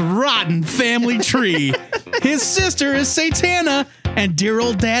Marvel's most rotten family tree. His sister is Satana, and dear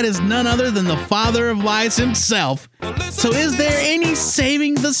old dad is none other than the father of lies himself. So is there any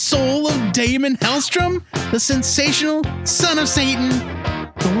saving the soul of Damon Hellstrom, the sensational son of Satan?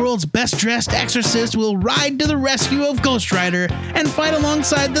 The world's best-dressed exorcist will ride to the rescue of Ghost Rider and fight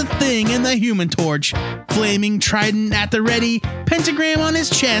alongside the Thing and the Human Torch. Flaming trident at the ready, pentagram on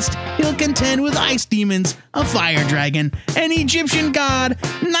his chest, he'll contend with ice demons, a fire dragon, an Egyptian god,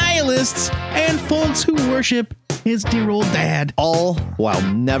 nihilists, and folks who worship his dear old dad. All while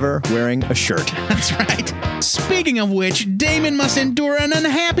never wearing a shirt. That's right. Speaking of which, Damon must endure an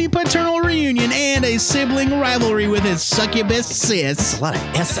unhappy paternal reunion and a sibling rivalry with his succubus sis. A lot of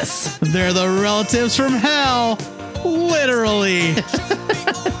S's. They're the relatives from hell. Literally.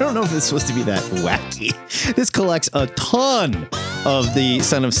 I don't know if it's supposed to be that wacky. This collects a ton of the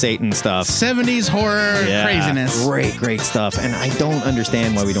Son of Satan stuff. 70s horror craziness. Great stuff. And I don't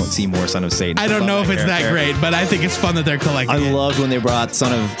understand why we don't see more Son of Satan. I don't know if it's that great, but I think it's fun that they're collecting it. I loved when they brought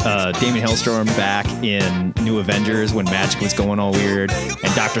Son of Damon Hellstrom back in New Avengers when magic was going all weird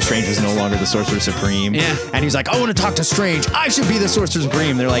and Doctor Strange was no longer the Sorcerer Supreme. Yeah. And he's like, I want to talk to Strange. I should be the Sorcerer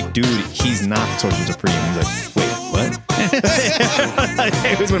Supreme. They're like, dude, he's not the Sorcerer Supreme. He's like, wait, what?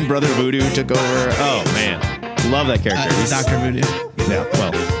 It was when Brother Voodoo took over. Oh, man. Love that character. Dr. Voodoo. Yeah,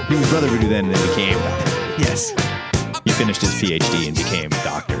 well, he was Brother Voodoo then and then became Doctor. Yes. He finished his PhD and became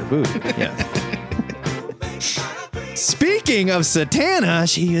Dr. Voodoo. Yeah. Speaking of Satana,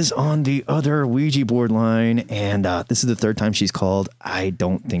 she is on the other Ouija board line, and this is the third time she's called. I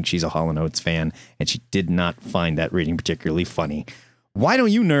don't think she's a Hall & Oates fan, and she did not find that reading particularly funny. Why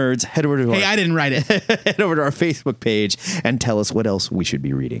don't you nerds head over to I didn't write it. head over to our Facebook page and tell us what else we should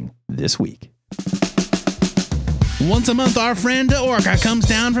be reading this week. Once a month, our friend Orca comes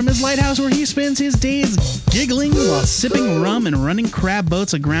down from his lighthouse where he spends his days giggling while sipping rum and running crab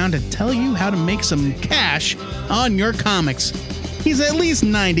boats aground to tell you how to make some cash on your comics. He's at least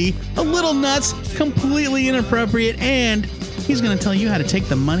 90, a little nuts, completely inappropriate, and he's going to tell you how to take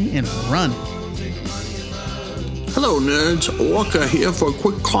the money and run. Hello, nerds. Orca here for a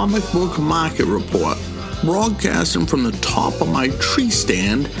quick comic book market report. Broadcasting from the top of my tree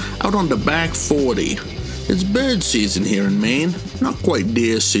stand out on the back 40. It's bird season here in Maine. Not quite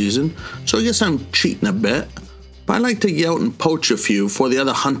deer season, so I guess I'm cheating a bit. But I like to get out and poach a few before the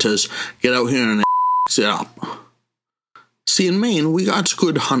other hunters get out here and it up. See, in Maine, we got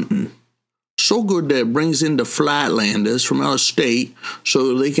good hunting. So good that it brings in the flatlanders from out of state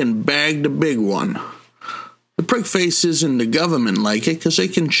so they can bag the big one. The prick faces and the government like it because they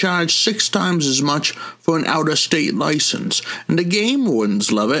can charge 6 times as much for an out-of-state license. And the game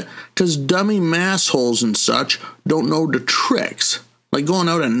wardens love it because dummy massholes and such don't know the tricks. Like going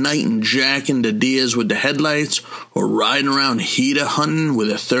out at night and jacking the deers with the headlights or riding around heater hunting with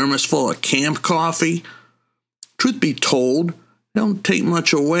a thermos full of camp coffee. Truth be told, they don't take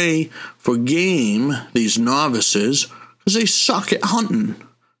much away for game, these novices, because they suck at hunting.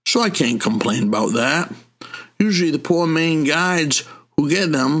 So I can't complain about that. Usually the poor Maine guides who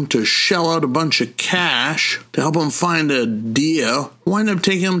get them to shell out a bunch of cash to help them find a deer wind up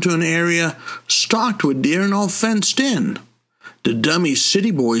taking them to an area stocked with deer and all fenced in. The dummy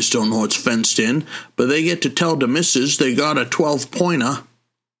city boys don't know it's fenced in, but they get to tell the missus they got a 12-pointer.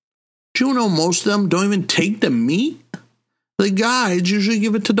 Do you know most of them don't even take the meat? The guides usually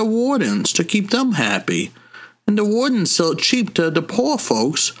give it to the wardens to keep them happy. And the wardens sell it cheap to the poor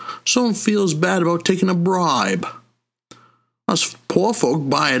folks so no one feels bad about taking a bribe. Us Poor folk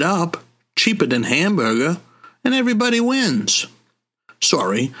buy it up, cheaper than hamburger, and everybody wins.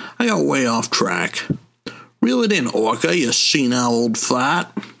 Sorry, I got way off track. Reel it in, Orca, you senile old fat.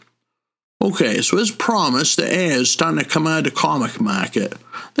 Okay, so as promised, the air is starting to come out of the comic market.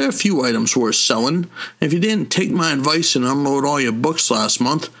 There are a few items worth selling. If you didn't take my advice and unload all your books last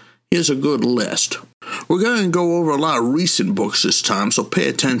month, here's a good list. We're going to go over a lot of recent books this time, so pay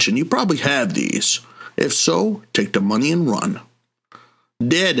attention. You probably have these. If so, take the money and run.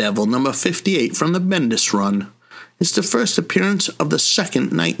 Daredevil number 58 from the Bendis run. It's the first appearance of the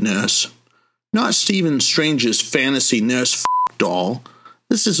second Night Nurse. Not Stephen Strange's fantasy nurse doll.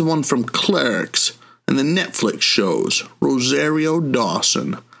 This is the one from Clerks and the Netflix shows. Rosario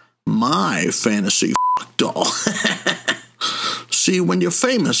Dawson. My fantasy doll. See, when you're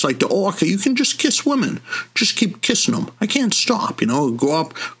famous like the Orca, you can just kiss women. Just keep kissing them. I can't stop, Go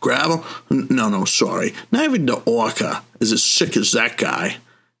up, grab them. No, sorry. Not even the Orca is as sick as that guy.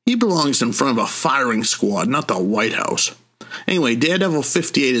 He belongs in front of a firing squad, not the White House. Anyway, Daredevil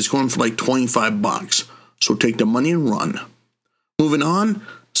 58 is going for like $25, so take the money and run. Moving on,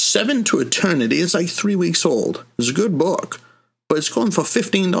 7 to Eternity is like 3 weeks old. It's a good book, but it's going for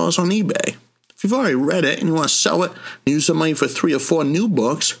 $15 on eBay. If you've already read it and you want to sell it and use the money for 3 or 4 new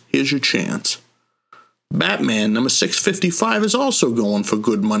books, here's your chance. Batman number 655 is also going for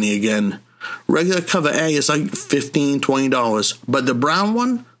good money again. Regular cover A is like $15, $20, but the brown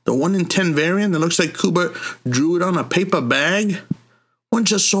one, the 1 in 10 variant that looks like Kubert drew it on a paper bag, one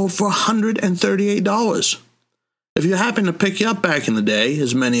just sold for $138. If you happen to pick it up back in the day,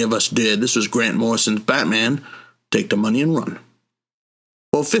 as many of us did, this was Grant Morrison's Batman, take the money and run.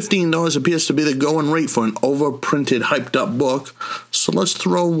 Well, $15 appears to be the going rate for an overprinted, hyped-up book, so let's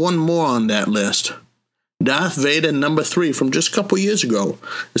throw one more on that list. Darth Vader number 3 from just a couple years ago.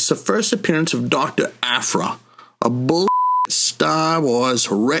 It's the first appearance of Dr. Aphra, a bull Star Wars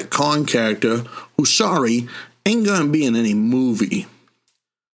retcon character who, sorry, ain't gonna be in any movie.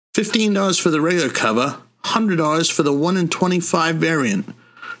 $15 for the regular cover, $100 for the 1 in 25 variant.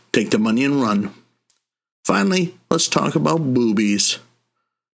 Take the money and run. Finally, let's talk about boobies.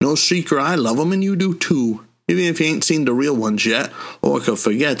 No secret, I love them and you do too. Even if you ain't seen the real ones yet, Orca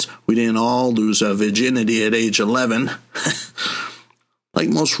forgets we didn't all lose our virginity at age 11. Like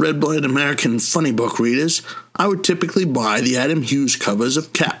most red-blooded American funny book readers, I would typically buy the Adam Hughes covers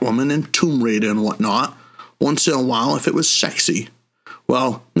of Catwoman and Tomb Raider and whatnot, once in a while if it was sexy.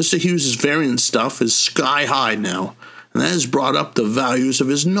 Well, Mr. Hughes' variant stuff is sky high now, and that has brought up the values of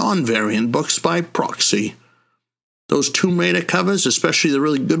his non-variant books by proxy. Those Tomb Raider covers, especially the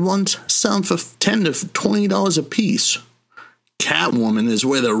really good ones, sell for $10 to $20 a piece. Catwoman is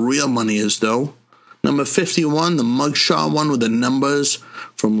where the real money is, though. Number 51, the mugshot one with the numbers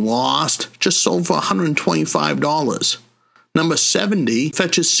from Lost, just sold for $125. Number 70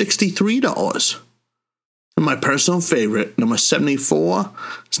 fetches $63. And my personal favorite, number 74,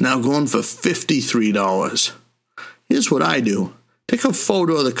 is now going for $53. Here's what I do. Take a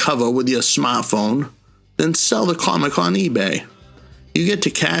photo of the cover with your smartphone, then sell the comic on eBay. You get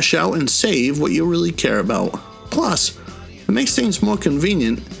to cash out and save what you really care about. Plus, it makes things more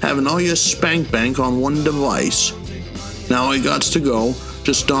convenient having all your spank bank on one device. Now I gots to go.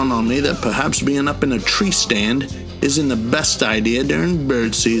 Just dawned on me that perhaps being up in a tree stand isn't the best idea during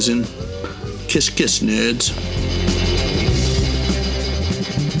bird season. Kiss, kiss, nerds.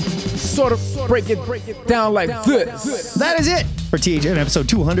 Sort of break it down like this. That is it for THN episode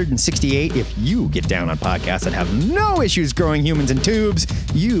 268. If you get down on podcasts and have no issues growing humans in tubes,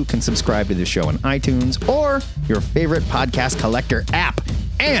 you can subscribe to the show on iTunes or your favorite podcast collector app.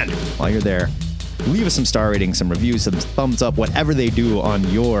 And while you're there, leave us some star ratings, some reviews, some thumbs up, whatever they do on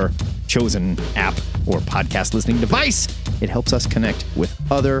your chosen app or podcast listening device. It helps us connect with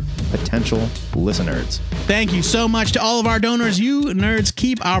other potential listeners. Thank you so much to all of our donors. You nerds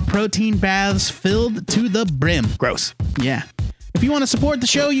keep our protein baths filled to the brim. Gross. Yeah. If you want to support the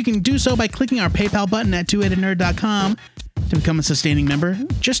show, you can do so by clicking our PayPal button at twoheadednerd.com to become a sustaining member.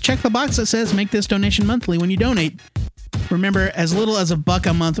 Just check the box that says make this donation monthly when you donate. Remember, as little as $1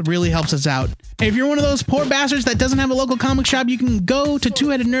 a month really helps us out. If you're one of those poor bastards that doesn't have a local comic shop, you can go to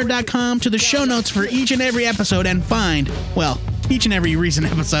twoheadednerd.com to the show notes for each and every episode and find, well, each and every recent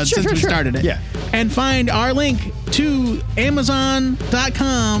episode since we started it. Yeah. And find our link to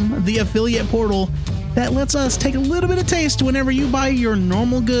Amazon.com, the affiliate portal that lets us take a little bit of taste whenever you buy your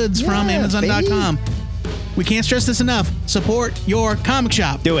normal goods from Amazon.com. We can't stress this enough. Support your comic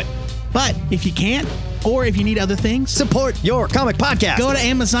shop. Do it. But if you can't, or if you need other things, support your comic podcast. Go to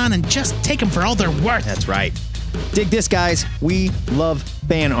Amazon and just take them for all they're worth. That's right. Dig this, guys. We love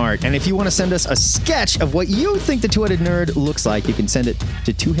fan art. And if you want to send us a sketch of what you think the Two-Headed Nerd looks like, you can send it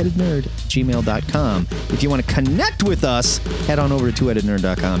to twoheadednerd@gmail.com. If you want to connect with us, head on over to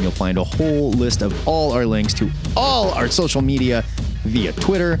twoheadednerd.com. You'll find a whole list of all our links to all our social media via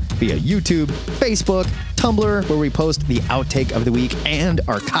Twitter, via YouTube, Facebook, Tumblr, where we post the outtake of the week and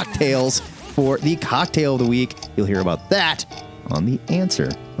our cocktails for the cocktail of the week. You'll hear about that on the answer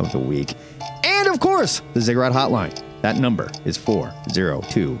of the week. And of course, the Ziggurat hotline. That number is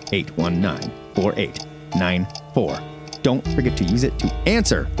 402-819-4894. Don't forget to use it to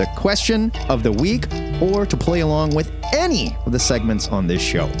answer the question of the week or to play along with any of the segments on this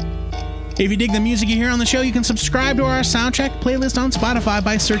show. If you dig the music you hear on the show, you can subscribe to our soundtrack playlist on Spotify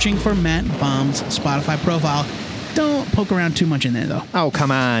by searching for Matt Baum's Spotify profile. Don't poke around too much in there, though. Oh,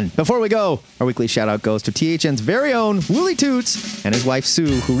 come on. Before we go, our weekly shout-out goes to THN's very own Wooly Toots and his wife,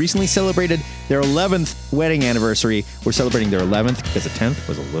 Sue, who recently celebrated their 11th wedding anniversary. We're celebrating their 11th because the 10th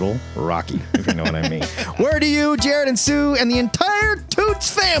was a little rocky, if you know what I mean. Word to you, Jared and Sue, and the entire Toots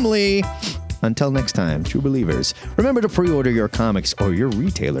family. Until next time, true believers, remember to pre-order your comics or your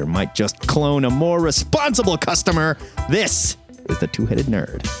retailer might just clone a more responsible customer. This is the Two-Headed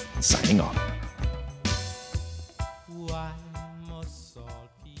Nerd, signing off.